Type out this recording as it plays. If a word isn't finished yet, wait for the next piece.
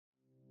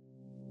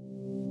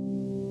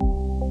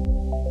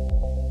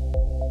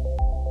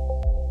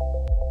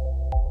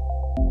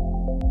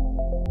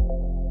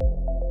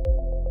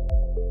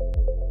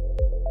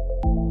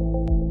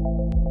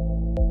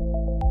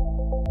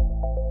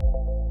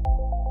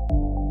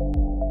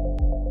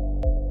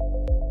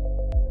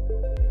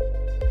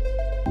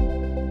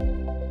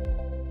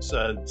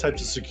various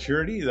types of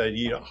security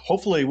that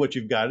hopefully what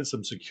you've got is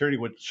some security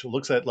which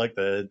looks at like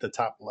the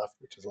top left,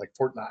 which is like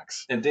Fort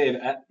Knox. And Dave,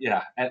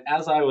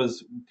 as I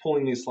was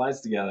pulling these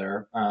slides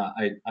together,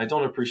 I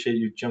don't appreciate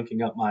you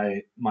junking up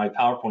my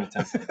PowerPoint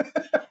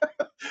template.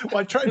 Well,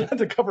 I tried not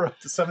to cover up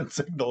the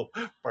 7-signal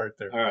part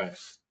there. All right.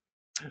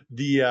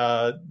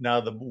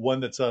 Now the one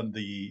that's on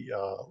the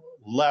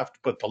left,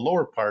 but the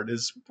lower part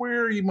is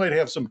where you might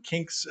have some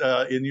kinks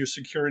in your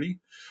security,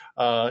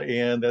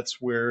 and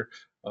that's where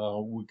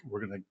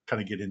we're going to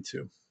kind of get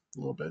into a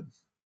little bit.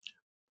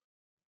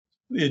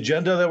 The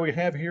agenda that we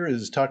have here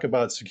is talk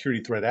about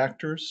security threat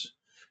actors,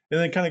 and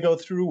then kind of go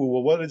through,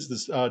 well, what is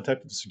this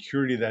type of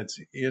security that's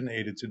in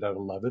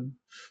 802.11?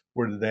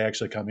 Where did they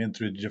actually come in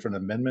through the different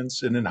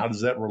amendments? And then how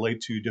does that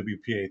relate to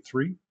WPA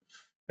 3?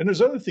 And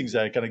there's other things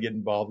that kind of get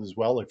involved as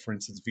well, like for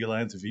instance,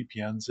 VLANs and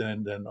VPNs,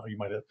 and then you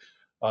might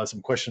have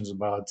some questions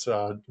about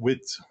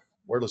with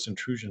wireless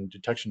intrusion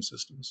detection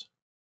systems.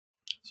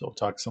 So we'll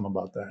talk some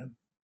about that.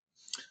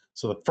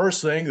 So the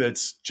first thing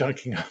that's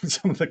junking up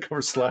some of the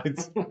cover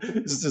slides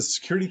is the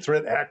security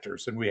threat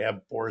actors, and we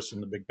have Boris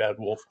and the big bad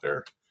wolf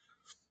there.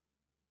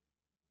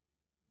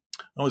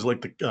 I always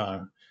like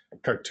the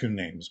cartoon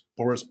names,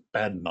 Boris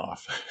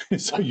Badenoff.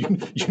 So you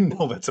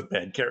know that's a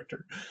bad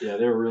character. Yeah,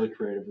 they were really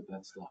creative with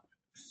that stuff.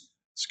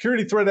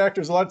 Security threat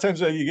actors, a lot of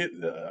times you get,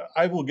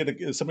 I will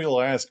get, somebody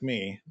will ask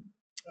me,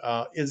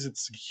 is it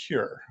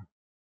secure?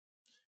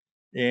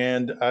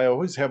 And I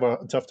always have a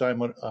tough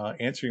time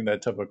answering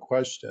that type of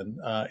question.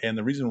 And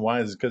the reason why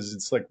is because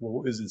it's like,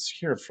 well, is it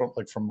secure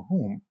from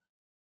whom?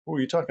 Who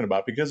are you talking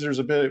about? Because there's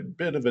a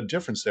bit of a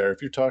difference there.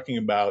 If you're talking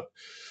about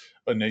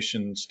a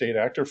nation state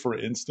actor, for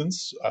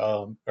instance,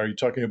 are you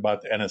talking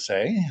about the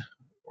NSA,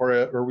 or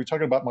are we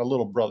talking about my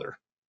little brother?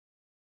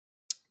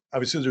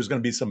 Obviously, there's going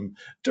to be some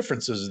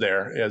differences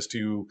there as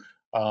to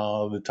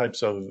the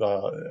types of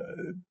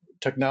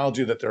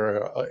technology that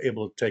they're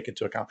able to take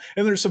into account.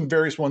 And there's some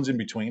various ones in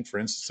between. For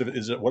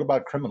instance, what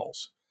about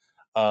criminals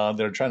that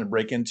are trying to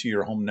break into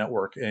your home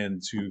network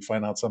and to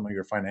find out some of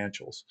your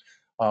financials?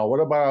 What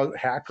about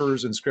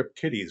hackers and script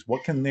kiddies?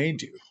 What can they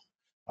do?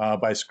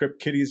 By script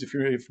kiddies, if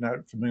you're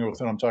not familiar with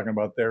what I'm talking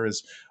about, there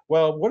is,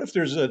 well, what if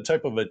there's a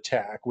type of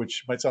attack,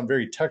 which might sound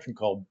very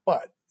technical,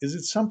 but is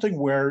it something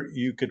where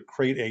you could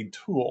create a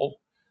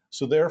tool,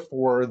 so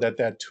therefore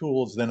that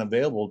tool is then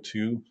available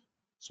to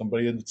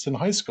somebody that's in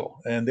high school,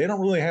 and they don't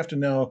really have to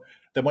know,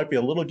 that might be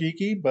a little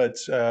geeky, but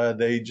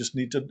they just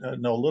need to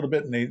know a little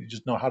bit, and they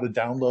just know how to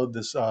download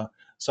this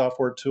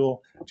software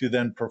tool to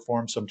then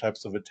perform some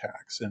types of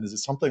attacks. And is it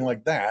something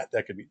like that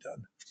could be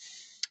done?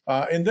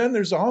 And then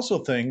there's also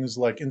things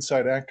like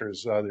inside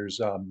actors.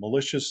 There's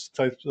malicious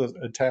types of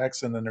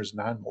attacks, and then there's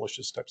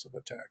non-malicious types of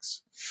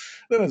attacks.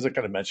 Then, as I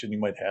kind of mentioned, you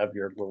might have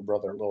your little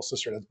brother or little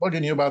sister that's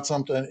bugging you about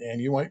something,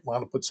 and you might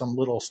want to put some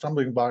little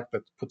stumbling block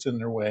that puts in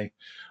their way.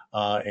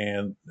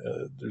 And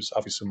there's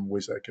obviously some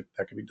ways that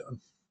could be done.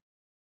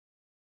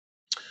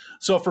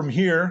 So from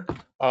here,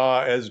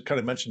 as kind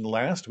of mentioned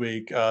last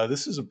week,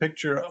 this is a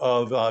picture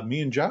of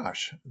me and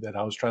Josh that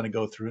I was trying to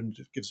go through, and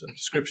it gives a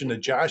description to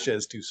Josh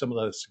as to some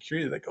of the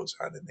security that goes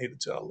on in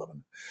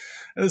 802.11,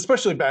 and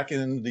especially back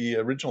in the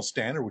original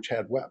standard, which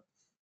had web.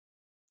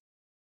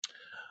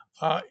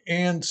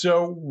 And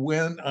so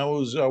when I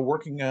was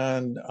working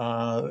on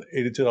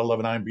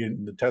 802.11, I'm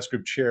being the test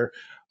group chair,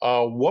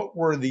 what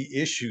were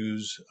the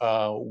issues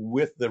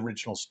with the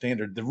original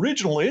standard? The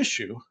original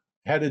issue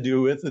had to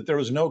do with that there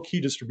was no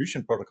key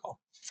distribution protocol.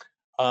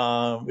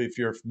 If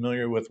you're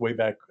familiar with way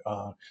back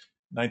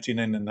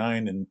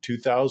 1999 and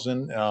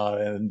 2000,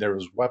 and there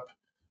was WEP,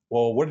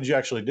 well, what did you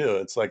actually do?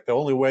 It's like the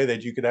only way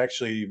that you could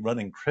actually run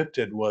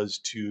encrypted was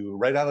to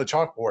write on a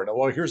chalkboard,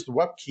 well, here's the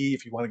WEP key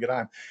if you want to get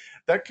on.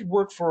 That could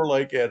work for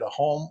like at a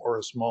home or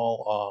a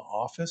small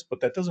office, but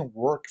that doesn't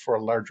work for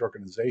a large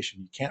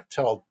organization. You can't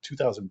tell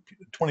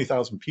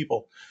 20,000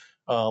 people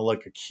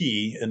like a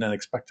key and then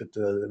expect it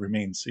to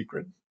remain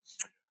secret.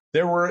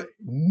 There were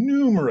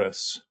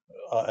numerous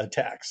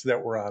attacks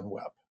that were on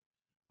web,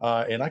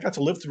 and I got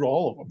to live through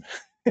all of them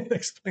and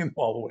explain them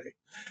all the way.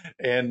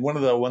 And one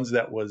of the ones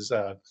that was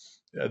the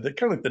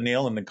kind of like the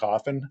nail in the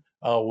coffin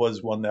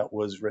was one that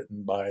was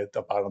written by, at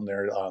the bottom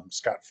there,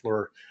 Scott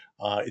Fleur,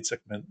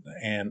 Itzikman,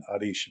 and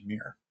Adi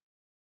Shamir.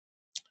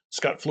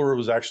 Scott Fleur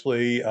was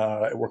actually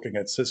working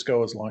at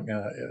Cisco as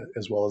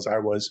well as I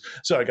was,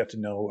 so I got to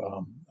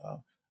know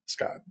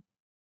Scott.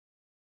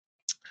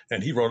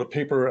 And he wrote a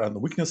paper on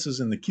the weaknesses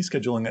in the key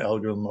scheduling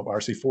algorithm of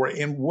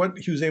RC4. And what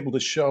he was able to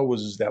show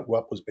was that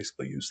WEP was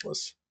basically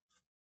useless.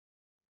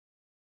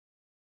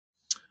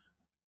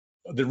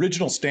 The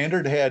original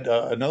standard had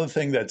another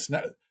thing that's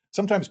not,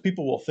 sometimes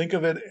people will think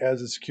of it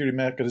as a security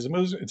mechanism.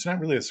 It's not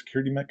really a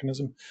security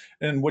mechanism.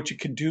 And what you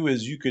could do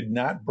is you could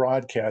not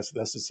broadcast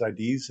the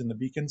SSIDs in the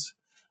beacons.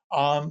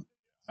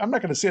 I'm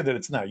not going to say that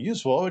it's not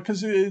useful,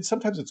 because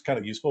sometimes it's kind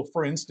of useful.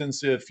 For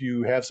instance, if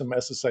you have some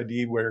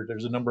SSID where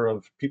there's a number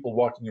of people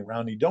walking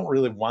around, you don't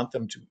really want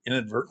them to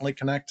inadvertently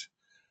connect.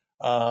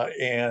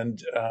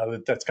 and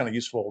that's kind of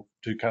useful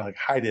to kind of like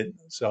hide it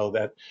so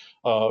that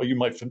you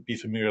might be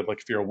familiar, like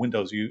if you're a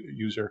Windows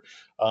user,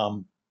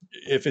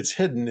 if it's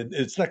hidden,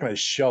 it's not going to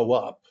show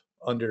up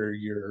under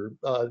your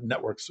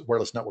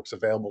wireless networks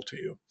available to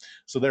you.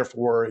 So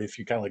therefore, if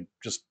you kind of like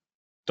just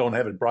don't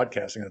have it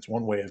broadcasting, that's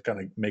one way of kind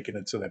of making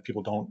it so that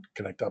people don't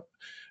connect up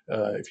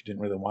if you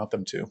didn't really want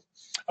them to.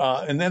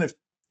 And then if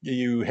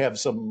you have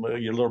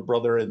your little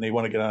brother and they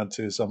want to get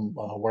onto some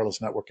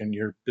wireless network and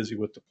you're busy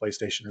with the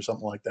PlayStation or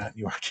something like that and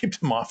you want to keep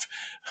them off,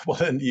 well,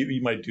 then you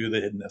might do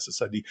the hidden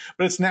SSID.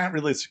 But it's not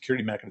really a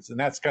security mechanism. And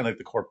that's kind of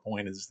the core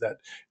point, is that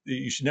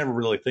you should never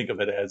really think of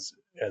it as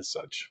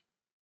such.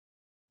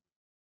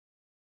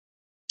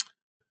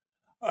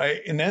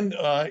 And then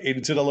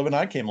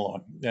 802.11i came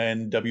along,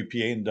 and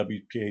WPA and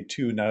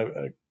WPA2. Now,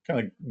 kind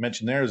of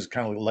mentioned there is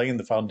kind of laying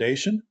the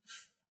foundation,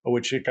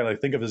 which you kind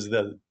of think of as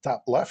the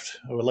top left.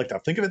 I would like to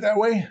think of it that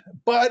way,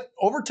 but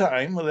over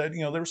time,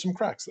 there were some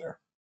cracks there.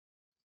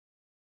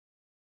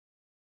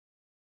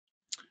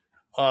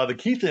 The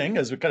key thing,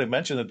 as we kind of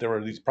mentioned, that there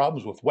were these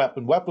problems with WEP,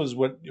 and WEP was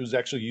what was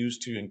actually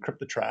used to encrypt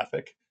the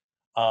traffic,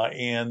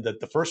 and that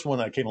the first one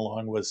that came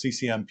along was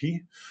CCMP.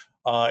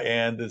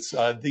 And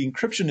the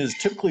encryption is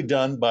typically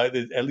done by,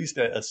 at least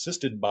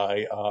assisted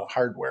by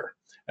hardware.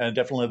 And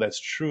definitely that's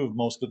true of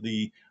most of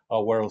the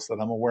wireless that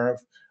I'm aware of.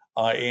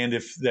 And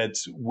if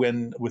that's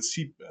with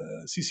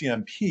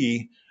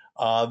CCMP,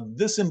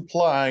 this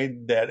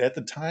implied that at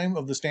the time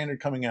of the standard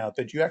coming out,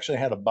 that you actually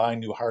had to buy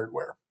new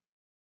hardware.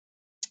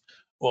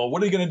 Well,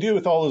 what are you going to do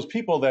with all those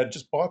people that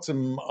just bought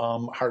some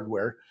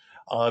hardware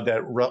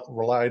that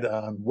relied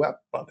on WEP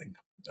funding?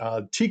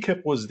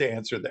 TKIP was the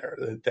answer there.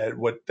 That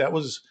what that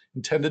was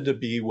intended to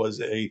be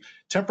was a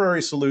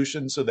temporary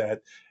solution, so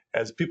that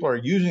as people are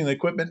using the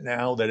equipment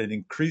now, that it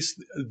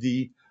increased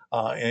the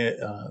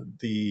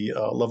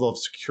level of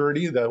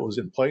security that was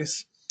in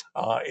place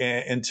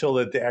until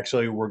that they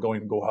actually were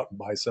going to go out and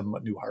buy some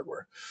new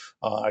hardware.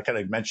 I kind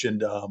of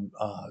mentioned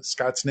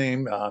Scott's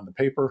name on the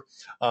paper,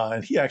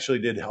 and he actually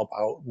did help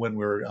out when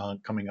we were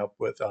coming up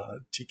with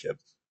TKIP.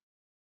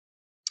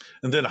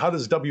 And then how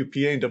does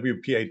WPA and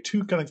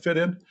WPA2 kind of fit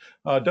in?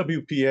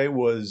 WPA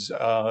was,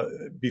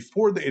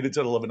 before the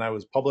 802.11i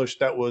was published,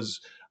 that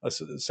was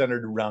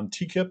centered around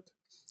TKIP.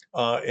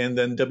 And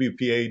then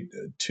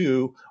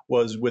WPA2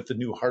 was with the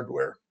new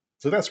hardware.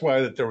 So that's why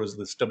that there was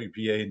this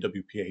WPA and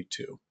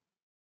WPA2.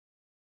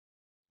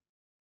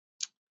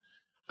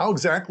 How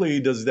exactly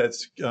does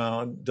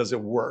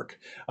it work?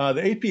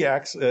 The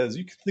APX, as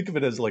you can think of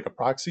it as like a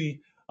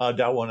proxy,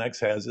 .1x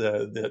has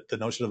the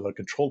notion of a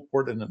controlled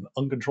port and an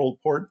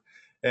uncontrolled port.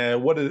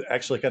 And what it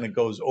actually kind of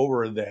goes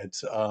over that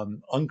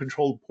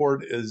uncontrolled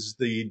port is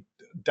the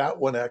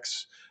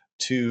 .1x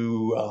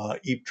to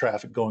EAP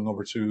traffic going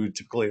over to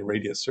typically a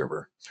radius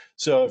server.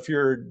 So if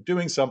you're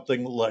doing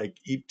something like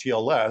EAP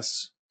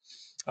TLS,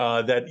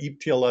 that EAP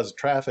TLS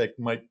traffic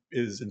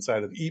is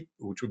inside of EAP,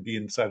 which would be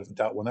inside of the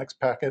 .1x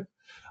packet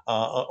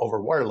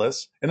over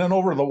wireless, and then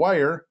over the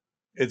wire,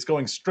 it's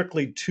going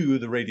strictly to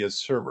the radius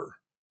server.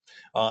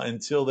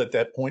 Until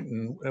that point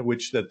in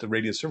which that the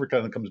radius server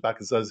kind of comes back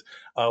and says,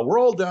 we're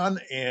all done.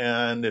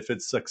 And if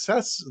it's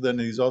success, then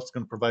he's also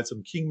going to provide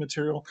some keying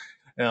material.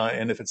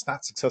 And if it's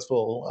not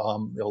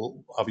successful,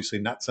 they'll obviously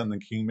not send the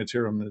keying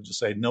material and just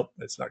say, nope,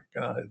 it's not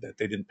that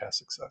they didn't pass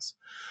success.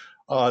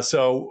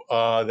 So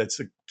that's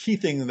the key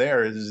thing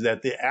there, is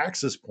that the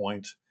access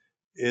point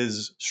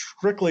is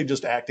strictly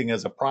just acting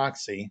as a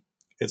proxy.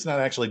 It's not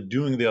actually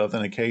doing the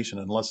authentication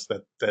unless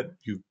that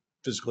you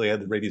physically had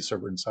the radius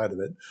server inside of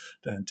it,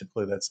 and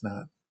typically that's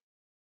not.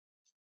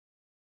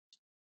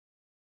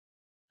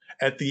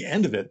 At the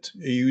end of it,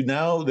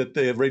 now that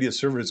the radius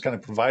server has kind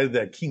of provided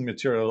that keying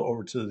material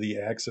over to the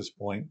access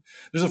point,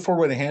 there's a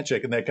four-way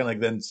handshake, and that kind of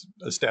then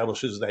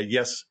establishes that,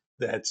 yes,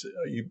 that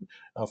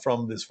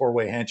from this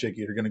four-way handshake,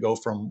 you're going to go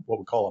from what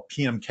we call a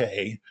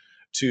PMK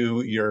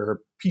to your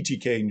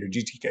PTK and your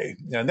GTK.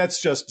 And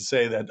that's just to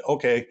say that,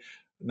 okay,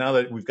 now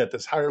that we've got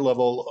this higher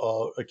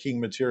level of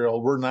keying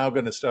material, we're now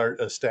going to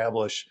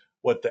establish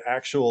what the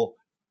actual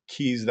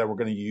keys that we're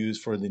going to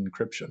use for the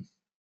encryption.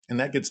 And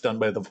that gets done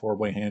by the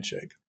four-way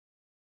handshake.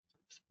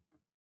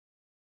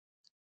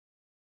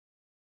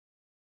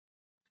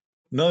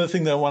 Another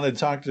thing that I wanted to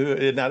talk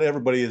to, not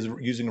everybody is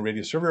using a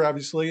radius server,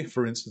 obviously.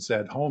 For instance,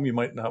 at home, you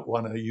might not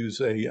want to use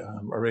a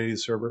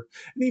radius server.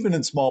 And even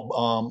in small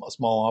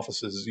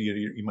offices,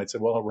 you might say,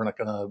 well, we're not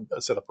going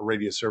to set up a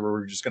radius server.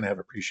 We're just going to have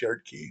a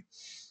pre-shared key.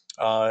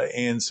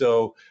 And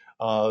so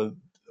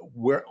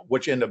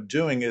what you end up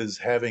doing is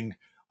having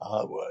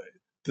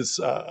this,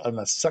 on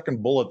the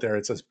second bullet there,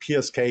 it says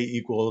PSK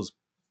equals,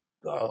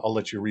 I'll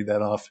let you read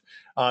that off.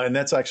 And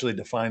that's actually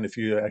defined if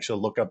you actually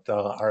look up the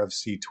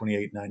RFC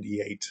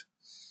 2898.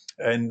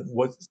 And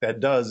what that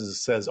does is it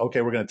says,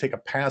 okay, we're going to take a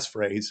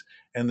passphrase,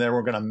 and then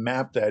we're going to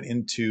map that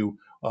into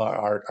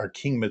our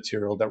keying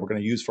material that we're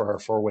going to use for our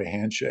four-way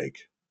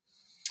handshake.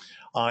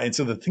 And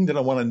so the thing that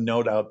I want to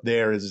note out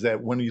there is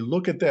that when you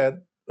look at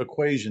that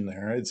equation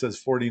there, it says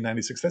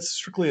 4096. That's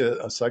strictly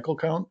a cycle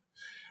count.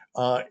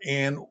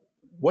 And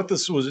what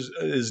this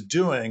is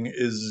doing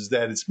is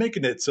that it's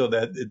making it so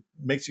that it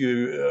makes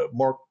you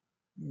more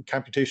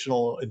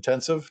computational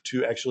intensive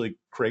to actually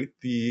create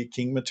the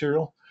keying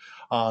material.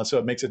 So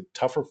it makes it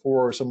tougher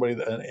for somebody,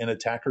 an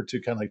attacker,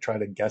 to kind of like try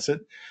to guess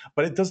it,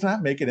 but it does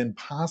not make it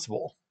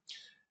impossible.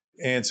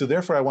 And so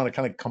therefore, I want to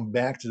kind of come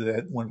back to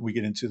that when we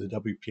get into the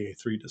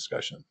WPA3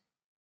 discussion.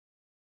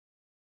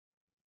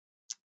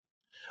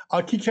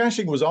 Key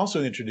caching was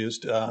also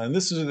introduced, and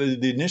this is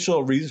the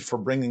initial reason for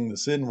bringing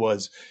this in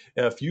was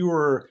if you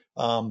were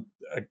a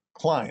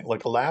client,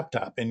 like a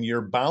laptop, and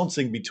you're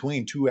bouncing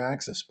between two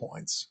access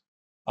points,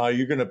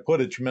 you're going to put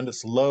a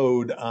tremendous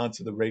load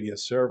onto the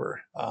Radius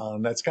server.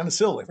 And that's kind of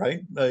silly, right?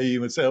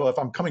 You would say, well, if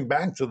I'm coming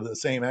back to the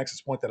same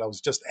access point that I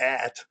was just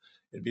at,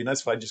 it'd be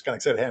nice if I just kind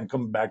of said, hey, I'm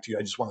coming back to you.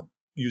 I just want to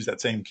use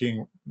that same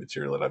keying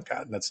material that I've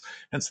got. And that's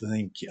hence the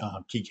name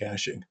key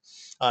caching.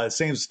 It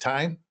saves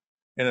time,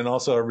 and it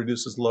also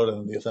reduces load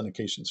on the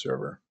authentication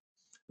server.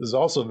 This is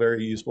also a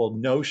very useful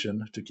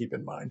notion to keep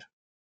in mind.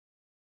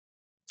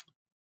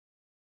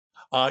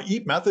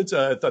 EAP methods,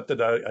 I thought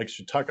that I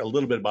should talk a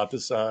little bit about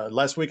this.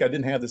 Last week I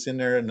didn't have this in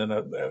there, and then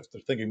after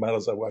thinking about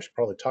it, I should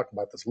probably talk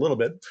about this a little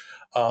bit.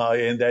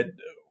 And that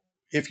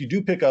if you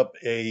do pick up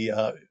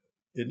an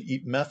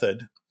EAP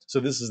method, so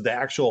this is the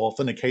actual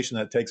authentication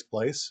that takes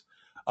place,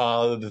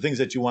 the things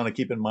that you want to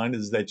keep in mind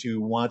is that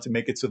you want to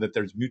make it so that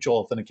there's mutual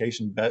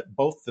authentication.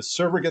 Both the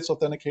server gets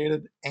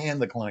authenticated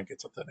and the client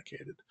gets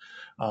authenticated.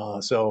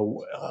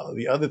 So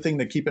the other thing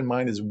to keep in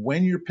mind is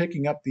when you're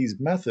picking up these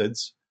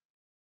methods,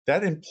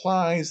 that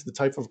implies the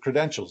type of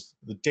credentials,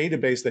 the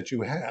database that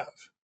you have.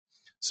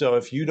 So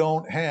if you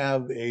don't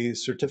have a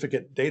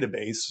certificate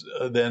database,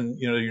 then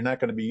you're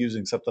not going to be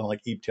using something like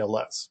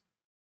EAP-TLS.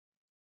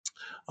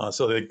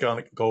 So they're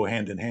going to go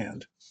hand in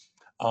hand.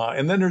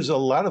 And then there's a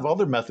lot of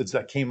other methods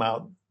that came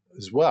out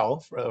as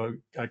well.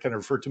 I kind of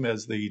refer to them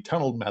as the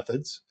tunneled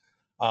methods.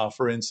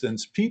 For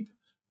instance, PEEP,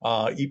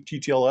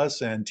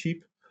 EAP-TLS, and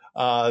TEEP.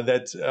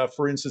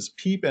 For instance,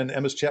 PEEP and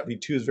MS-Chat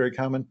v2 is very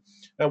common.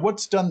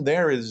 What's done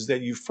there is that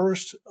you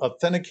first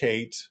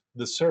authenticate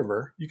the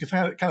server. You can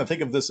kind of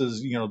think of this as,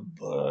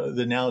 the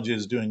analogy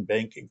is doing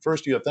banking.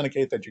 First, you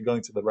authenticate that you're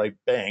going to the right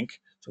bank,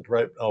 to the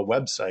right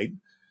website.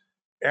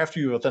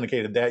 After you've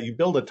authenticated that, you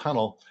build a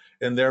tunnel,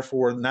 and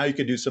therefore now you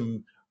could do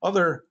some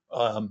other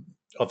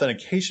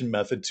authentication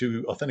method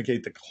to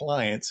authenticate the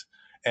client,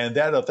 and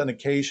that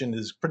authentication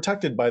is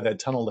protected by that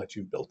tunnel that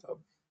you've built up.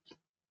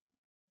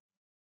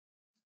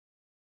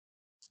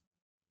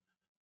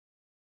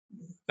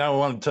 Now I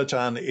want to touch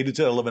on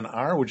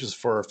 802.11r, which is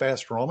for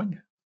fast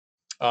roaming.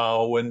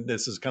 When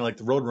this is kind of like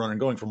the Roadrunner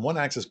going from one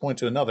access point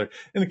to another.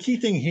 And the key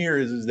thing here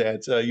is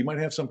that you might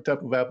have some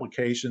type of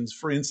applications,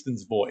 for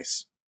instance,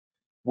 voice,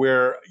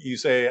 where you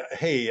say,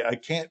 hey, I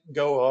can't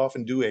go off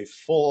and do a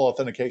full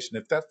authentication.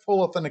 If that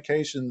full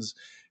authentication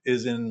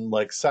is in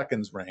like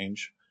seconds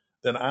range,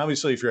 then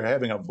obviously if you're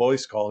having a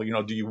voice call,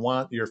 do you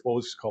want your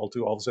voice call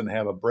to all of a sudden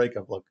have a break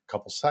of like a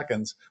couple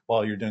seconds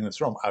while you're doing this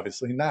roam?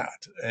 Obviously not.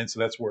 And so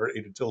that's where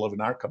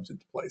 802.11r comes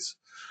into place.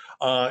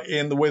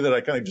 And the way that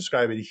I kind of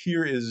describe it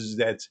here is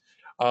that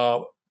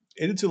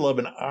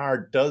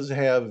 802.11r does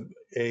have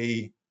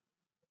a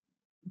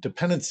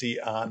dependency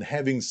on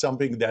having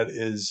something that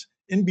is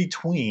in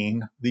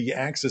between the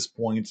access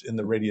points in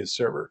the Radius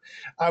server.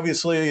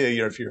 Obviously,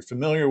 if you're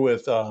familiar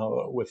with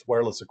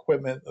wireless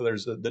equipment,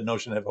 there's the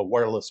notion of a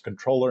wireless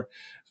controller.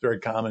 It's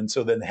very common.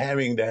 So then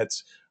having that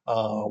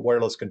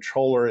wireless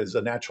controller is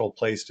a natural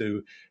place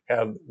to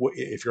have.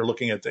 If you're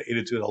looking at the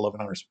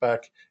 802.11r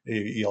spec,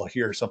 you'll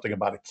hear something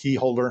about a key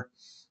holder.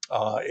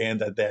 And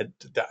that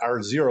the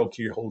R0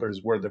 key holder is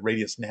where the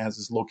Radius NAS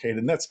is located,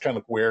 and that's kind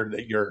of where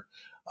that your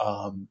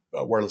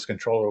wireless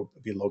controller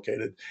would be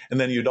located. And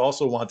then you'd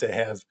also want to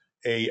have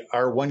a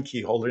R1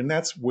 key holder, and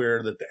that's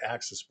where the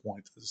access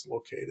point is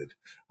located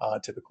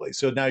typically.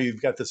 So now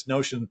you've got this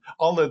notion.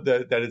 All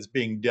that is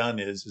being done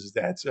is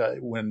that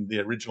when the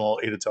original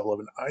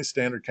 802.11i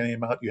standard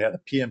came out, you had a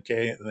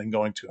PMK and then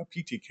going to a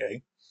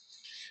PTK.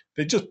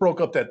 They just broke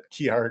up that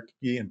key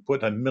hierarchy and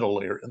put a middle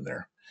layer in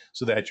there,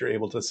 so that you're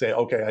able to say,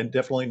 okay, I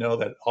definitely know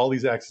that all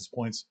these access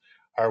points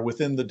are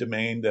within the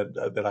domain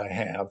that I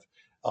have.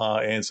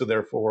 And so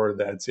therefore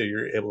so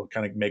you're able to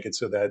kind of make it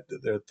so that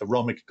the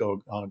roaming could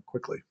go on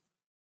quickly.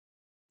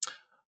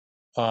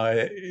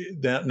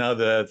 Now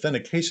the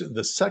authentication,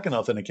 the second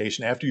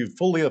authentication, after you've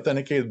fully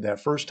authenticated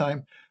that first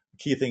time, the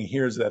key thing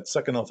here is that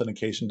second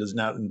authentication does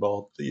not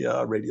involve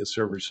the Radius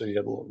server, so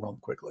you're able to roam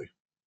quickly.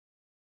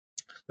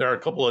 There are a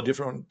couple of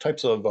different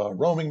types of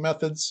roaming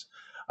methods.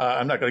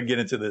 I'm not going to get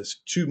into this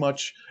too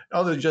much,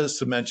 other than just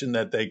to mention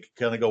that they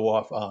kind of go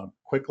off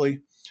quickly.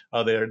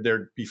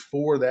 They're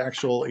before the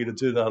actual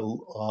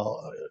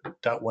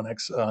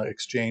 802.1x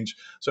exchange,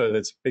 so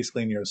that's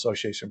basically in your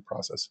association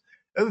process.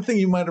 The other thing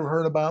you might have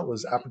heard about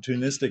was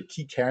opportunistic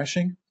key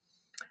caching.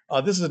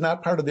 This is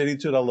not part of the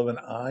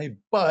 802.11i,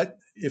 but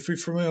if you're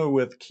familiar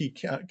with key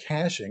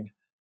caching,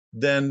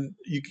 then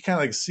you can kind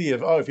of like see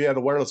if you had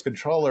a wireless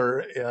controller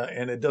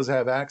and it does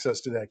have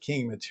access to that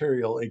keying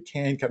material, it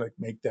can kind of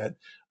make that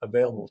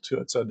available to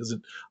it. So it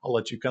doesn't. I'll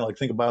let you kind of like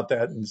think about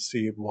that and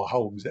see, well,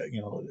 how that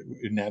it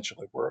would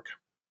naturally work.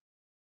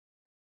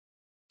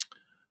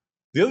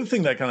 The other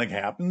thing that kind of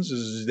happens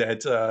is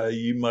that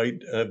you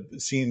might have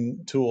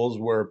seen tools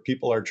where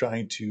people are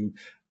trying to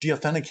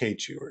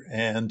de-authenticate you,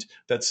 and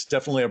that's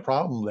definitely a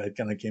problem that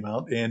kind of came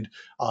out. And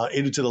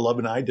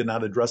 802.11i did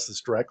not address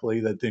this directly.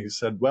 That they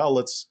said, well,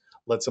 let's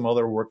let some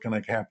other work kind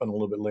of happen a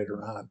little bit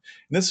later on. And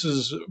this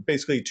is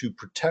basically to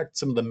protect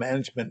some of the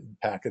management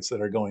packets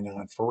that are going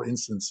on. For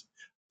instance,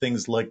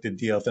 things like the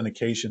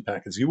de-authentication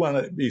packets. You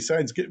want to,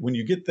 besides when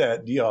you get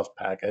that de-auth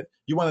packet,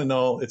 you want to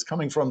know it's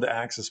coming from the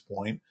access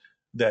point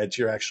that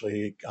you're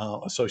actually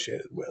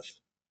associated with.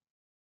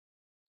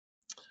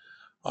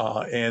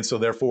 And so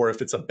therefore,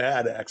 if it's a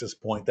bad access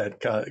point that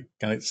kind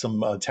of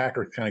some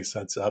attacker kind of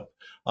sets up,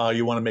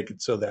 you want to make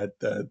it so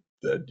that,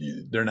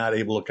 they're not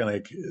able to kind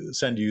of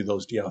send you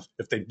those DF.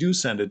 If they do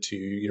send it to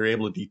you, you're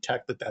able to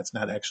detect that that's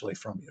not actually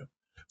from you,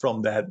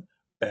 from that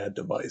bad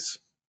device.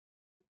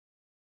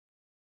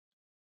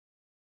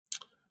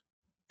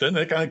 Then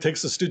that kind of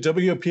takes us to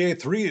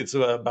WPA3. It's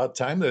about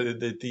time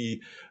that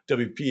the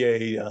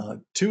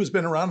WPA2 has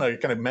been around. I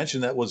kind of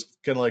mentioned that was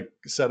kind of like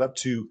set up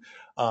to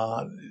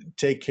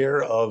take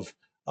care of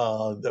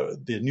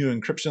the new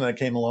encryption that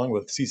came along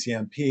with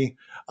CCNP.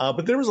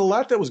 But there was a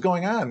lot that was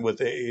going on with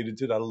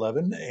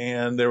 802.11,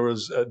 and there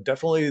was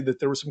definitely that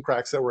there were some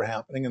cracks that were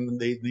happening, and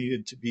they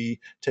needed to be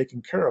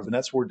taken care of. And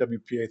that's where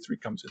WPA3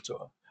 comes into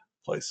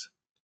place.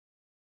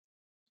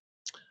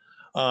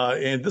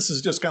 And this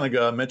is just kind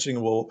of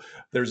mentioning, well,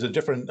 there's a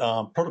different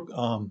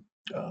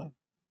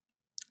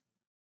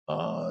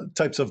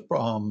types of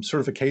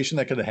certification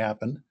that could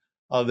happen.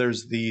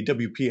 There's the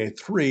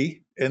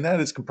WPA3, and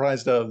that is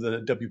comprised of the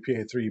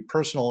WPA3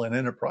 personal and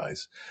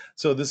enterprise.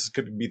 So this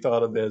could be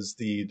thought of as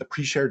the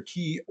pre-shared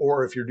key,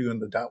 or if you're doing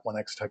the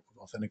 .1x type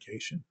of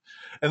authentication.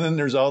 And then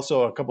there's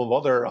also a couple of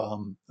other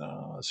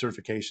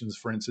certifications.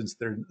 For instance,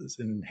 there's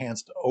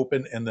enhanced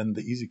open and then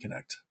the easy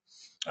connect.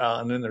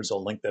 And then there's a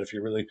link that if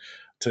you're really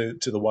to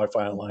the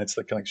Wi-Fi Alliance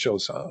that kind of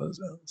shows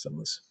some of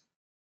this.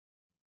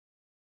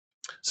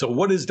 So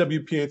what is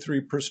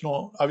WPA3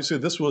 personal? Obviously,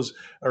 this was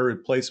a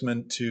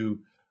replacement to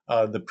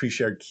the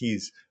pre-shared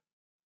keys.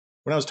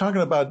 When I was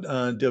talking about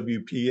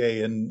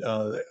WPA and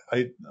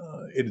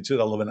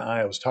 802.11i,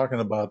 I was talking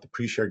about the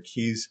pre-shared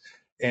keys,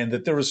 and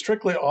that there was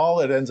strictly all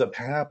that ends up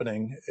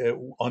happening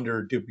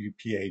under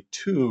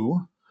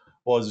WPA2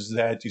 was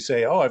that you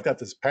say, oh, I've got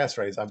this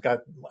passphrase,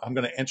 I'm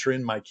going to enter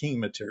in my keying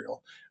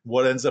material.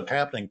 What ends up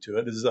happening to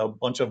it is a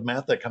bunch of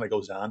math that kind of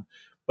goes on,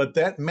 but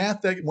that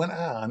math that went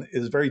on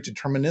is very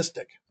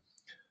deterministic.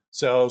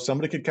 So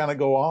somebody could kind of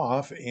go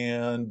off,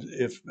 and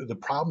if the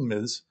problem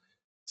is,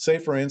 say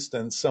for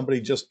instance,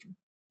 somebody just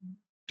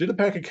did a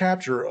packet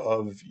capture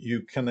of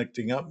you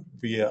connecting up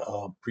via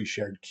a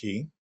pre-shared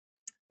key,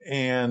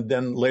 and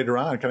then later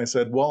on kind of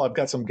said, well, I've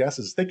got some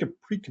guesses. They could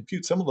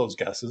pre-compute some of those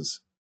guesses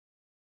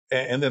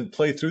and then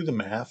play through the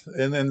math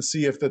and then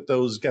see if that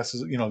those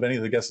guesses, if any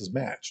of the guesses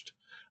matched.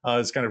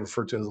 It's kind of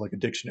referred to as like a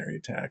dictionary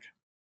attack.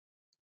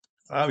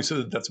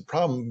 Obviously, that's a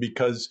problem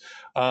because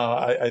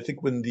I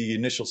think when the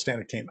initial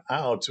standard came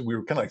out, we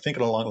were kind of like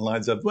thinking along the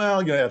lines of,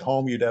 well, at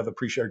home you'd have a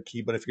pre-shared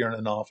key, but if you're in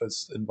an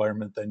office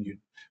environment, then you'd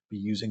be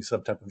using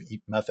some type of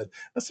EAP method.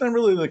 That's not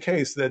really the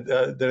case.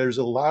 That there's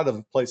a lot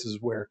of places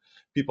where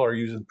people are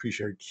using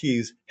pre-shared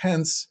keys.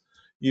 Hence,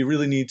 you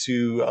really need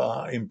to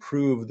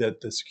improve the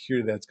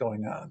security that's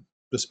going on,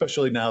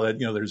 especially now that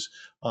there's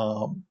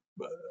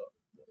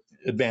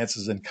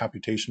advances in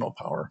computational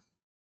power.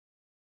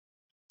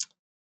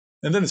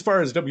 And then as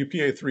far as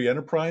WPA3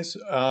 Enterprise,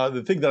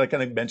 the thing that I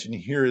kind of mentioned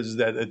here is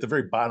that at the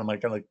very bottom, I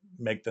kind of like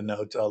make the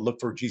note, look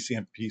for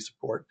GCMP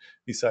support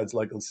besides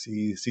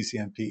legacy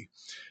CCNP.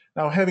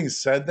 Now, having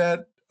said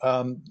that,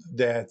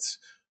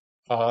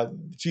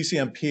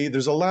 GCMP,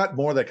 there's a lot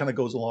more that kind of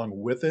goes along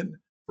with it.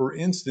 For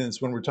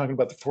instance, when we're talking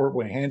about the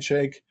four-way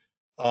handshake,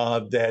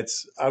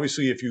 that's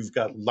obviously if you've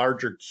got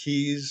larger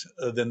keys,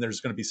 then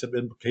there's going to be some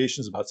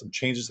implications about some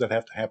changes that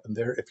have to happen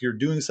there. If you're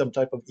doing some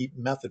type of EAP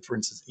method, for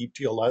instance, EAP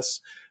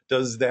TLS,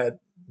 does that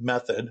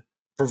method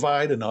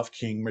provide enough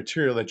keying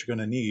material that you're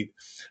going to need?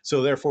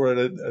 So therefore,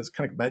 it's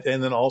kind of,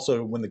 and then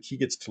also when the key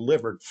gets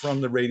delivered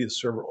from the radius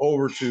server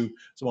over to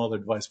some other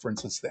device, for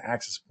instance, the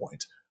access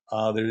point,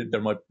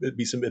 there might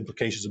be some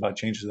implications about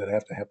changes that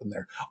have to happen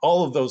there.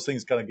 All of those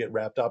things kind of get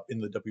wrapped up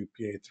in the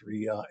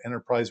WPA3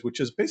 Enterprise,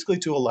 which is basically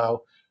to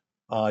allow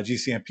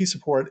GCMP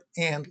support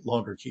and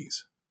longer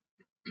keys.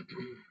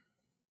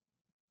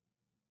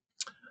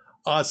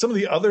 Some of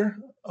the other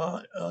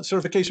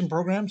certification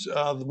programs,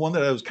 the one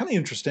that was kind of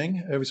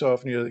interesting, every so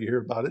often you hear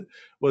about it,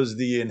 was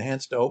the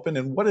Enhanced Open.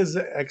 And what is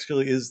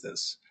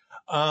this?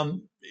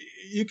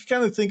 You can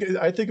kind of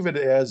I think of it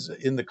as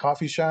in the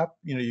coffee shop,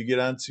 you get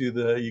onto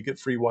you get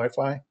free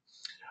Wi-Fi,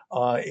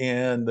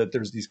 and that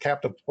there's these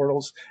captive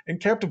portals, and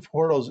captive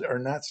portals are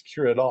not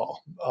secure at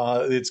all.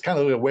 It's kind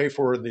of a way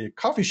for the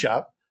coffee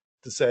shop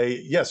to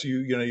say, yes,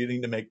 you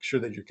need to make sure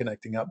that you're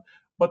connecting up.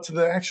 But to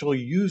the actual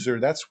user,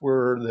 that's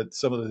where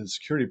some of the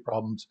security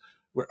problems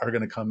are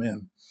going to come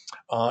in.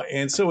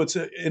 And so it's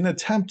an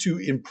attempt to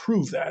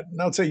improve that.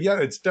 And I would say, yeah,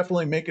 it's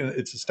definitely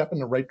it's a step in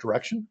the right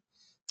direction.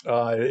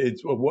 But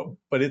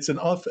it's an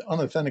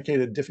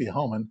unauthenticated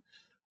Diffie-Hellman.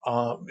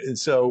 And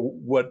so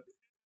what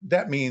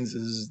that means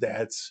is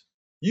that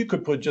you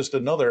could put just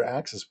another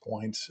access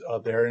point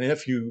there. And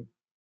if you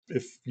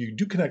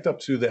do connect up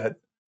to that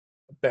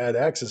bad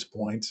access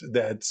point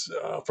that's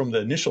from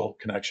the initial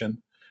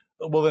connection,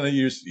 well, then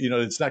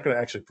it's not going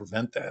to actually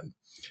prevent that.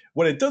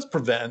 What it does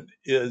prevent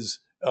is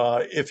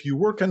if you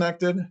were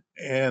connected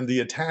and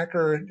the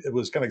attacker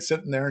was kind of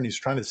sitting there and he's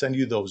trying to send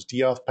you those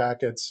DOF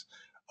packets,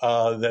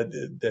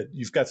 that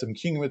you've got some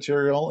keying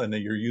material and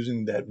that you're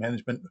using that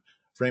management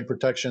frame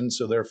protection,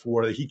 so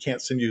therefore he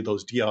can't send you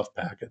those DOF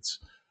packets.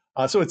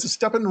 So it's a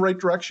step in the right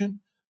direction,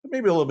 but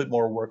maybe a little bit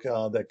more work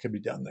that could be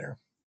done there.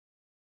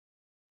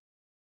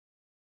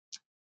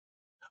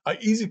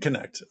 Easy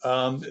Connect.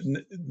 Now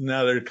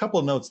there are a couple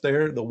of notes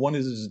there. The one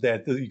is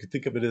that you could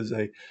think of it as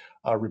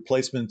a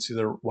replacement to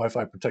the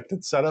Wi-Fi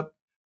protected setup,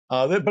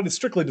 but it's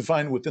strictly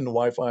defined within the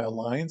Wi-Fi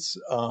Alliance.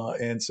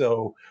 And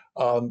so,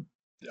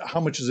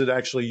 how much is it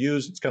actually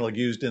used? It's kind of like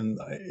used in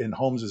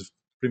homes is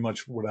pretty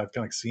much what I've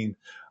kind of seen.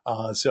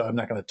 So I'm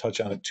not going to touch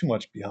on it too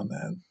much beyond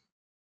that.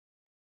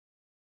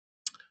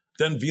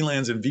 Then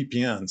VLANs and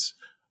VPNs.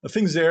 The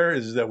things there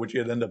is that what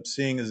you'd end up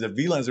seeing is that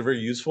VLANs are very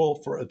useful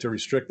to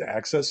restrict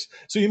access.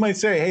 So you might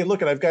say, hey,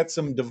 look, I've got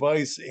some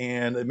device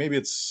and maybe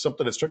it's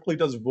something that strictly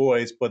does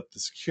voice, but the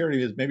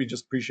security is maybe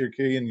just pre-shared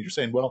key. And you're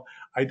saying, well,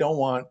 I don't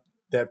want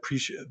that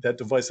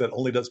device that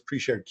only does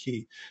pre-shared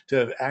key to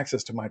have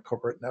access to my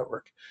corporate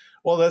network.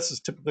 Well, this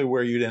is typically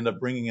where you'd end up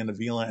bringing in a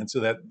VLAN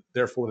so that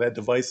therefore that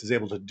device is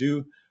able to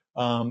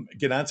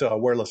get onto a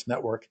wireless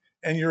network,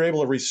 and you're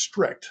able to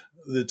restrict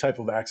the type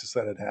of access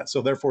that it has.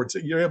 So therefore,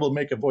 you're able to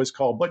make a voice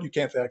call, but you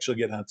can't actually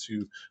get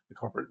onto the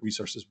corporate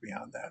resources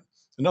beyond that.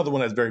 Another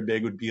one that's very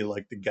big would be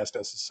like the guest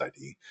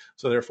SSID.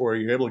 So therefore,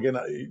 you're able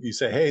to you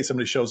say, hey,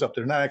 somebody shows up,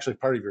 they're not actually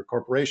part of your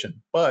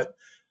corporation, but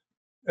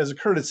as a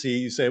courtesy,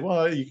 you say,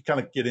 well, you can kind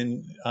of get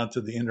in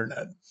onto the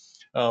internet.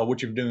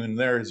 What you're doing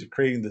there is you're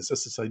creating this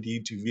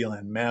SSID to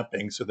VLAN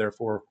mapping. So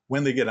therefore,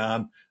 when they get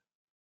on,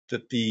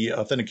 that the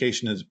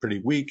authentication is pretty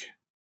weak,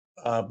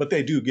 but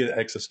they do get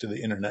access to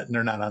the internet and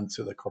they're not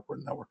onto the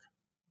corporate network.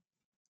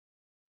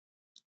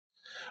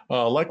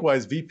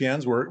 Likewise,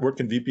 VPNs, where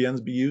can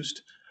VPNs be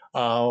used?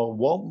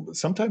 Well,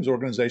 sometimes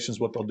organizations,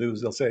 what they'll do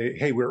is they'll say,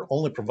 hey, we're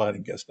only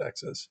providing guest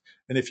access.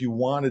 And if you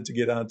wanted to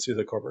get onto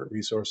the corporate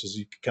resources,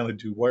 you can kind of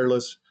do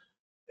wireless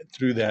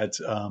through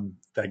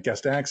that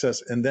guest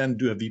access and then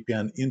do a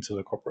VPN into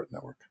the corporate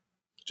network,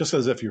 just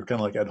as if you're kind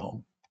of like at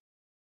home.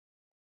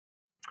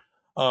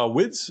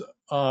 WIDs,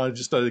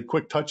 just a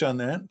quick touch on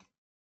that.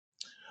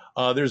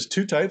 There's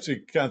two types.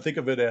 You kind of think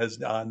of it as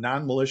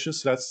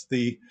non-malicious. That's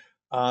the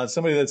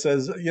somebody that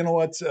says, you know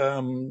what,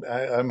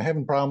 I'm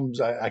having problems.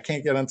 I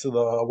can't get onto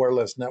the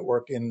wireless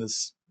network in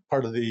this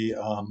part of the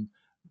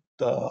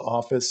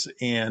office,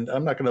 and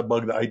I'm not going to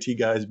bug the IT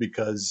guys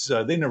because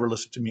they never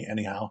listen to me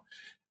anyhow.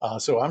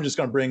 So I'm just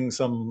going to bring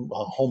some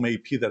home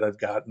AP that I've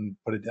got and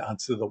put it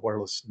onto the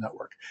wireless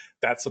network.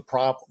 That's a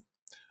problem.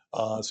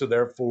 So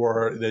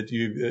therefore, that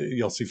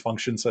you'll see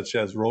functions such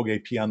as rogue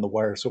AP on the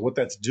wire. So what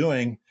that's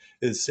doing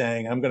is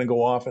saying, I'm going to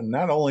go off and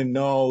not only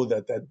know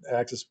that that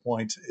access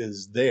point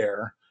is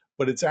there,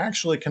 but it's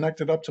actually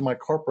connected up to my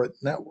corporate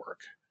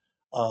network.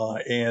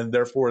 And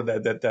therefore,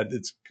 that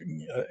it's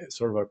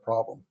sort of a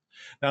problem.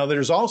 Now,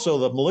 there's also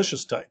the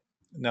malicious type.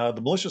 Now,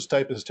 the malicious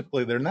type is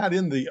typically they're not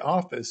in the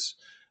office,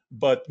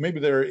 but maybe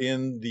they're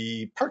in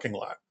the parking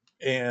lot.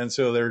 And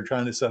so they're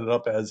trying to set it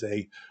up as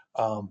a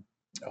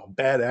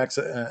bad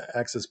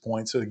access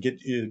point, so to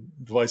get you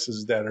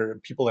devices that are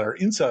people that are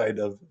inside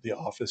of the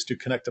office to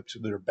connect up to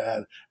their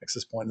bad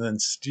access point and then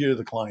steer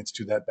the clients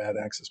to that bad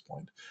access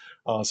point.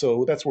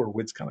 So that's where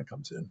WIDS kind of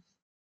comes in.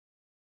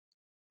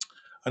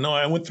 I know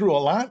I went through a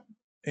lot,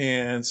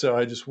 and so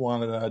I just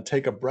wanted to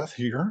take a breath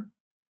here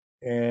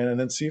and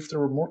then see if there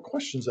were more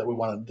questions that we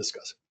wanted to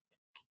discuss.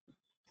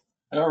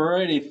 All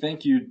righty,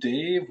 thank you,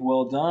 Dave.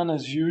 Well done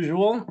as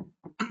usual.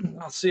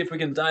 I'll see if we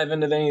can dive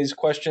into any of these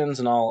questions,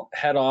 and I'll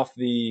head off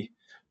the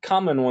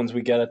common ones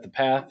we get at the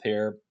path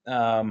here.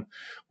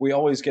 We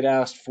always get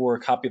asked for a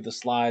copy of the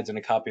slides and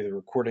a copy of the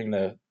recording.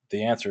 The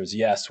answer is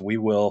yes. We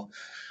will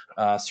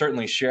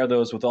certainly share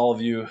those with all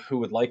of you who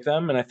would like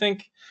them. And I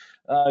think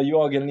you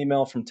all get an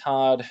email from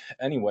Todd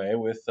anyway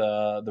with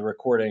the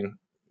recording,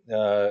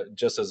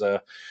 just as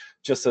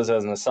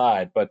an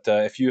aside. But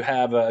if you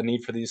have a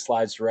need for these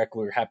slides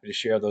directly, we're happy to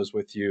share those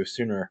with you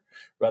sooner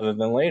rather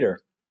than later.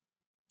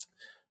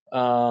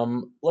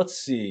 Let's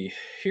see.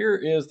 Here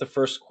is the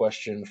first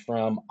question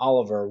from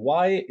Oliver.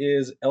 Why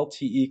is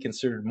LTE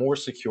considered more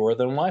secure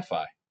than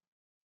Wi-Fi?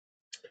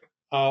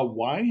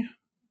 Why?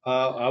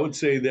 I would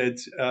say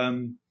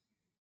that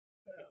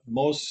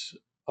most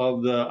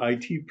of the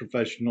IT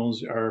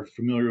professionals are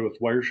familiar with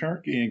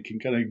Wireshark and can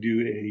kind of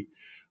do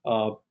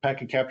a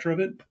packet capture of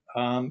it.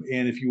 And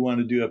if you want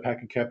to do a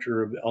packet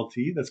capture of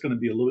LTE, that's going to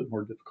be a little bit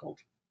more difficult.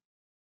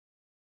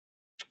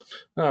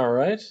 All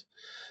right.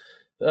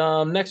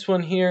 Next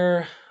one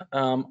here.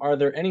 Are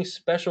there any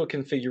special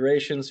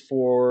configurations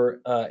for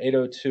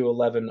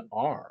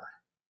 802.11r?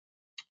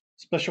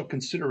 Special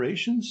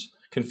considerations?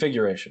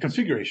 Configurations.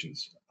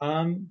 Configurations.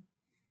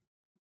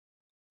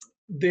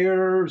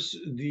 There's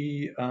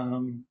the,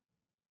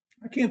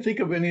 I can't think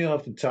of any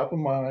off the top of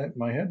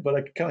my head, but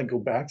I can kind of go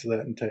back to that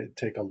and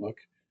take a look.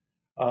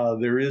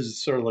 There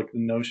is sort of like the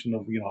notion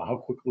of, how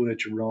quickly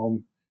that you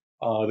roam,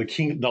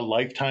 the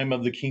lifetime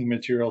of the king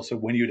material. So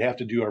when you'd have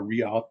to do a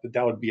re-auth,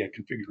 that would be a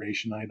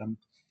configuration item.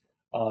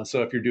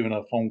 So if you're doing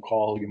a phone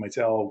call, you might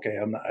say, oh, okay,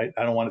 I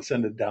don't want to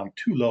send it down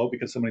too low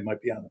because somebody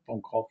might be on the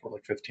phone call for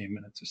like 15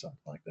 minutes or something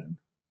like that.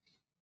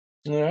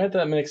 All right,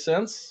 that makes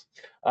sense.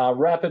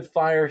 Rapid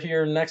fire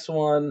here. Next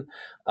one.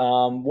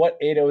 What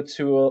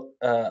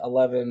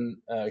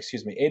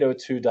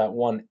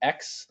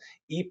 802.11x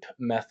EAP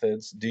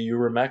methods do you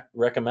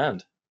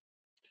recommend?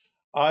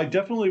 I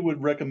definitely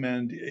would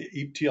recommend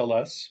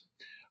EAP-TLS.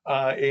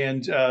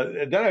 And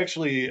that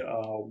actually,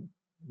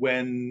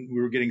 when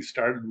we were getting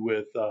started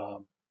with,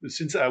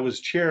 since I was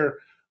chair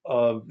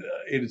of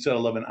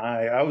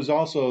 802.11i, I was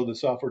also the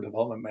software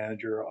development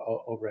manager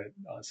over at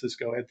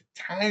Cisco. At the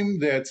time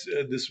that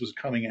this was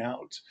coming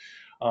out,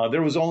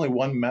 there was only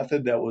one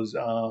method that was,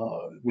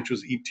 which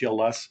was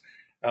EAP-TLS,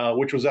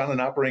 which was on an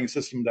operating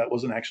system that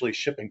wasn't actually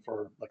shipping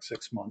for like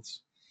 6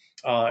 months.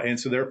 And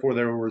so therefore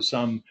there were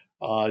some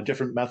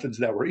different methods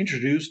that were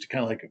introduced to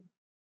kind of like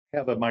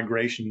have a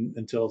migration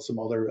until some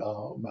other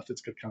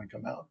methods could kind of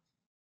come out.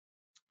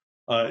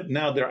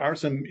 Now, there are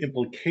some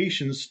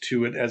implications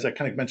to it, as I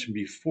kind of mentioned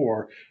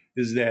before,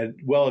 is that,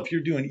 well, if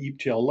you're doing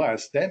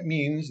EAP-TLS, that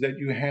means that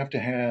you have to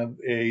have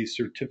a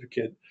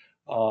certificate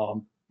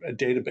a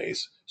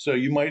database. So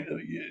you might,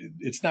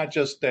 it's not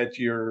just that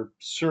your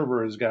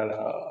server has got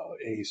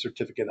a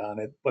certificate on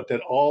it, but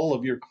that all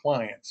of your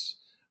clients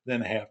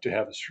then have to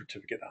have a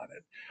certificate on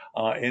it.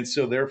 And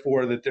so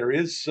therefore that there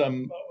is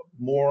some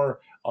more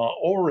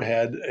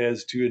overhead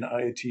as to an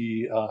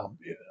IoT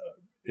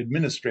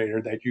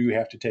administrator that you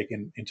have to take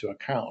into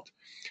account.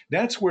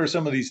 That's where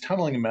some of these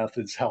tunneling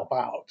methods help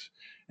out,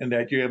 and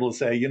that you're able to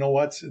say, you know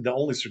what, the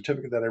only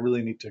certificate that I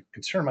really need to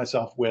concern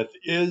myself with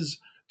is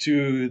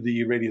to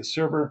the Radius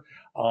server,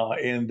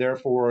 and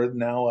therefore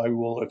now I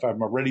will, if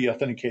I'm already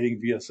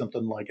authenticating via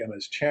something like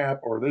MS Chat,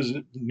 or there's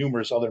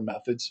numerous other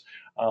methods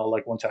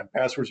like one-time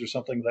passwords or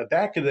something,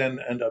 that could then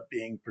end up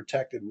being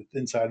protected with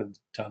inside of the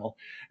tunnel,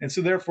 and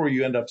so therefore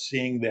you end up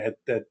seeing that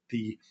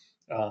the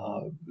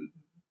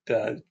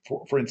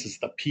for instance,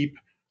 the PEEP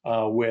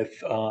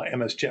with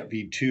MS Chat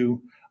v2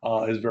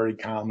 is very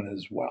common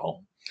as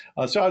well.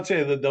 So I'd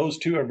say that those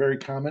two are very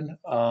common,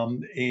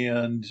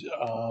 and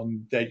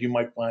that you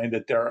might find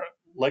that they're,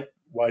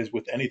 likewise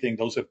with anything,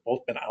 those have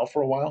both been out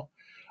for a while,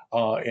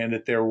 and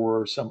that there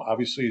were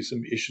obviously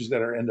some issues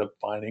that are end up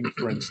finding.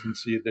 For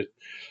instance, that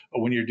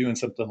when you're doing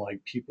something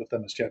like PEEP with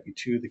MS Chat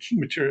v2, the key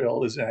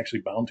material isn't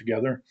actually bound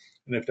together,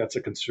 and if that's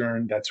a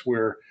concern, that's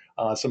where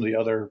some of the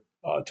other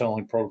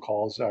tunneling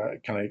protocols for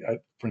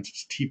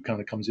instance, TEEP kind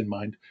of comes in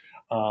mind.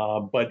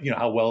 But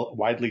how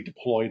widely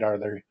deployed are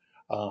they?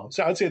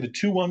 So I'd say the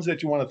two ones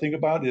that you want to think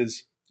about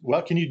is,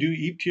 well, can you do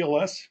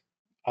EAP-TLS?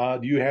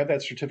 Do you have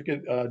that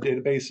certificate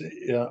database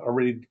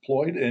already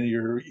deployed and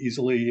you're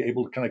easily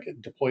able to kind of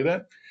deploy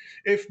that?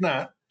 If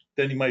not,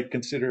 then you might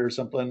consider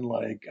something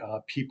like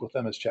PEEP with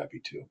MS Chat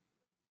v2.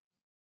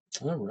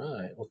 All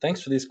right. Well,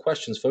 thanks for these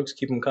questions, folks.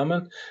 Keep them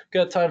coming. We've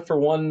got time for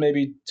one,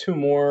 maybe two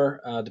more,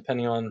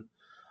 depending on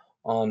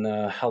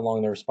how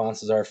long the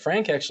responses are.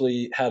 Frank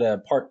actually had a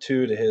part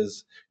 2 to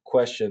his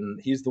question.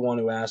 He's the one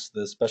who asked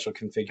the special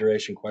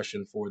configuration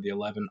question for the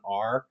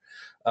 11R.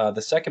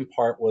 The second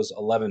part was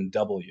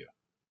 11W.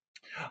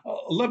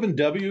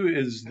 11W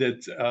is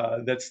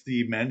that's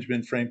the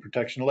management frame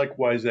protection.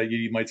 Likewise,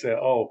 you might say,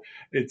 oh,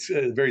 it's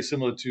very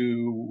similar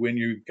to when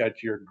you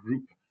got your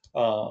group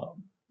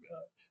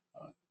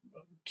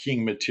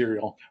keying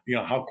material.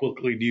 How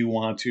quickly do you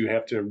want to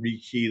have to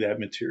rekey that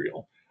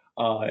material?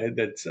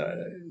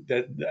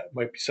 That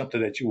might be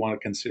something that you want to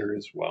consider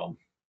as well.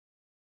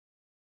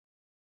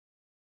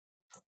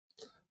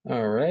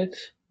 All right.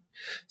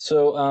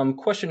 So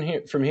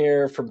question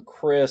from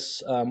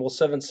Chris. Will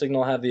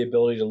 7Signal have the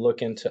ability to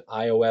look into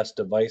iOS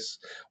device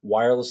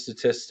wireless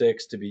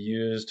statistics to be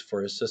used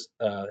for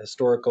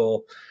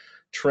historical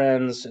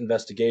trends,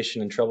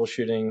 investigation, and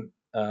troubleshooting?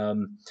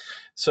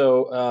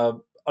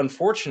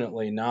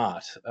 Unfortunately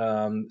not.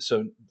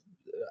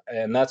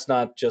 And that's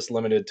not just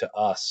limited to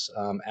us.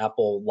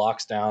 Apple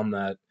locks down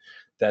that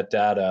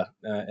data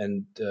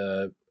and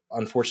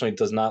unfortunately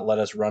does not let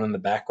us run in the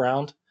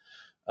background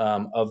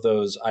of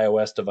those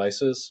iOS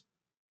devices.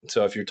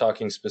 So if you're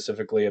talking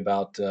specifically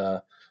about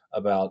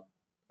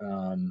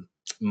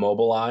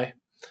Mobileye,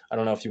 I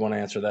don't know if you want to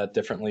answer that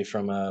differently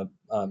from a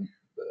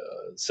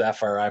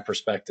Sapphire Eye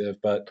perspective,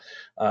 but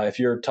if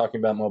you're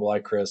talking about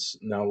Mobileye, Chris,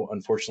 no,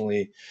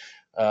 unfortunately,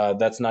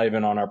 that's not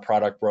even on our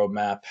product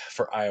roadmap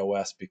for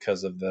iOS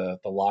because of the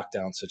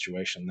lockdown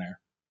situation there.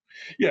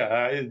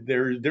 Yeah,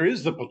 there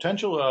is the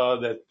potential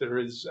that there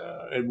is,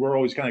 and we're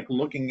always kind of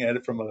looking at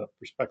it from a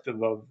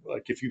perspective of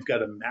like if you've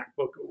got a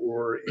MacBook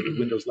or a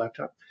Windows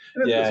laptop.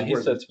 And Yeah, he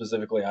said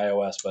specifically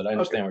iOS, but I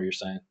understand what you're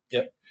saying.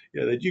 Yep.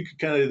 Yeah, that you could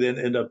kind of then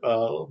end up,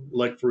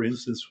 like for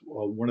instance,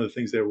 one of the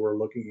things that we're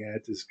looking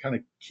at is kind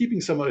of keeping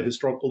some of the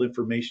historical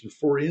information.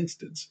 For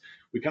instance,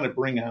 we kind of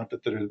bring out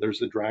that there's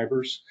the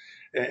drivers,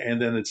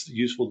 and then it's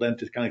useful then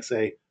to kind of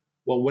say,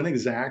 well, when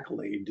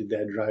exactly did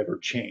that driver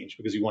change?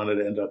 Because you wanted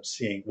to end up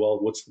seeing, well,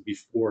 what's the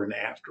before and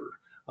after?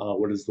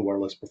 What does the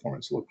wireless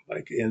performance look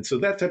like? And so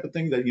that type of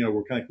thing that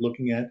we're kind of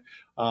looking at,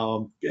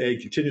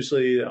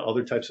 continuously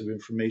other types of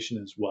information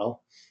as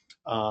well.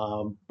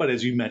 But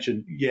as you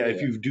mentioned,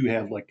 if you do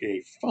have like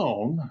a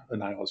phone, an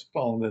iOS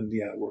phone, then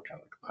we're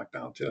kind of locked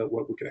down to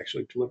what we can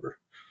actually deliver.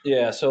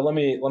 Yeah, so let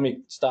me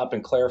stop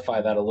and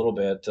clarify that a little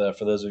bit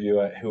for those of you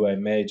who I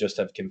may just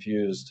have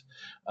confused.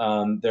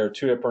 There are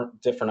two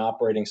different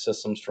operating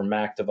systems for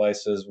Mac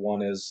devices.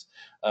 One is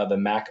the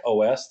Mac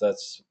OS,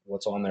 that's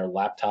what's on their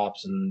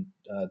laptops and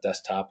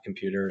desktop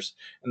computers,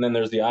 and then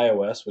there's the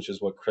iOS, which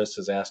is what Chris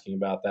is asking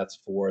about. That's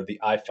for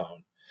the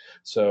iPhone.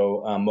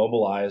 So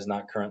Mobileye is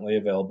not currently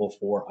available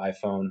for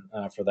iPhone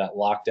for that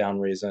lockdown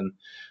reason.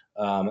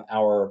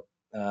 Our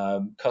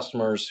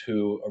customers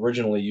who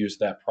originally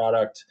used that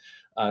product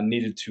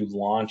needed to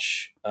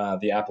launch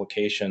the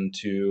application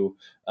to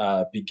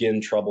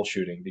begin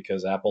troubleshooting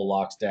because Apple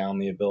locks down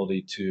the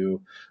ability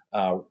to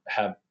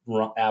have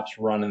apps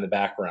run in the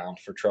background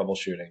for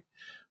troubleshooting.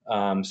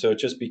 So it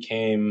just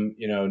became,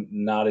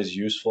 not as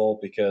useful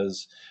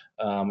because,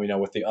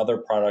 with the other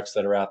products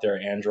that are out there,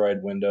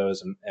 Android,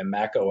 Windows, and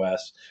Mac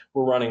OS,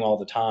 we're running all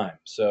the time.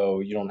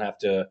 So you don't have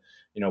to,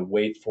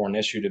 wait for an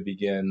issue to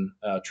begin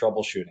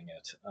troubleshooting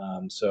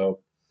it. So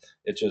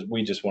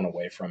we just went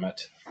away from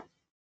it.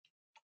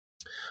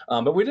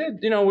 But we did,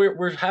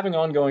 we're having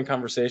ongoing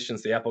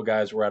conversations. The Apple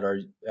guys were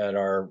at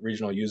our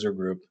regional user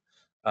group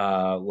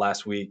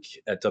last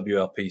week at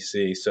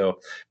WLPC. So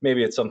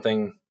maybe it's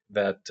something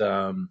that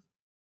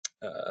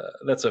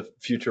that's a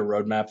future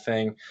roadmap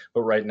thing.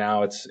 But right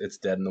now, it's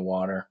dead in the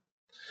water.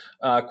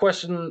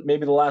 Question,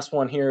 maybe the last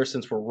one here,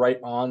 since we're right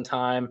on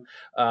time.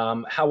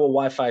 How will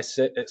Wi-Fi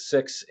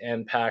 6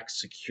 impact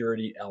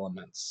security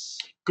elements?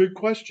 Good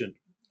question.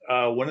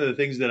 One of the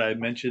things that I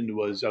mentioned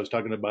was I was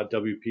talking about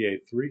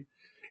WPA3.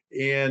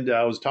 And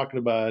I was talking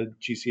about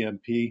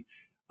GCMP,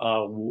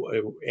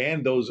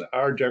 and those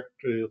are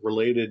directly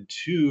related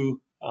to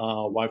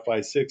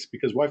Wi-Fi 6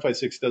 because Wi-Fi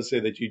 6 does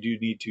say that you do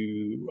need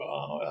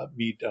to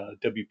meet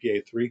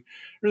WPA3.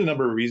 There's a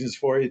number of reasons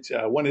for it.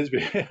 One is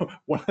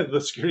one of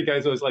the security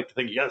guys always like to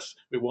think, yes,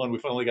 we won, we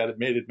finally got it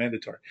made it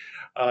mandatory.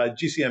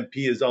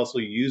 GCMP is also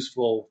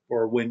useful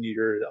for when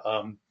you're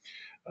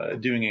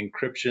doing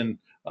encryption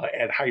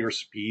at higher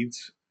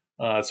speeds.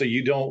 So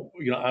you don't,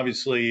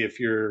 obviously, if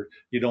you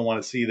don't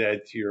want to see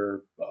that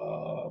your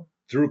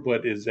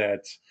throughput is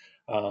at,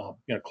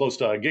 close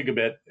to a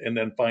gigabit, and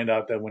then find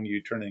out that when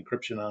you turn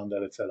encryption on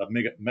that it's at a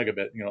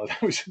megabit,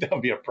 that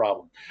would be a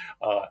problem.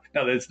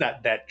 Now that's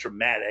not that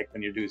dramatic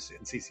when you do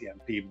in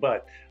CCMP,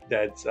 but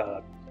that's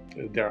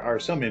there are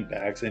some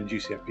impacts, and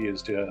GCMP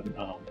is to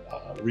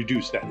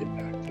reduce that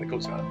impact that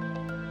goes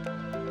on.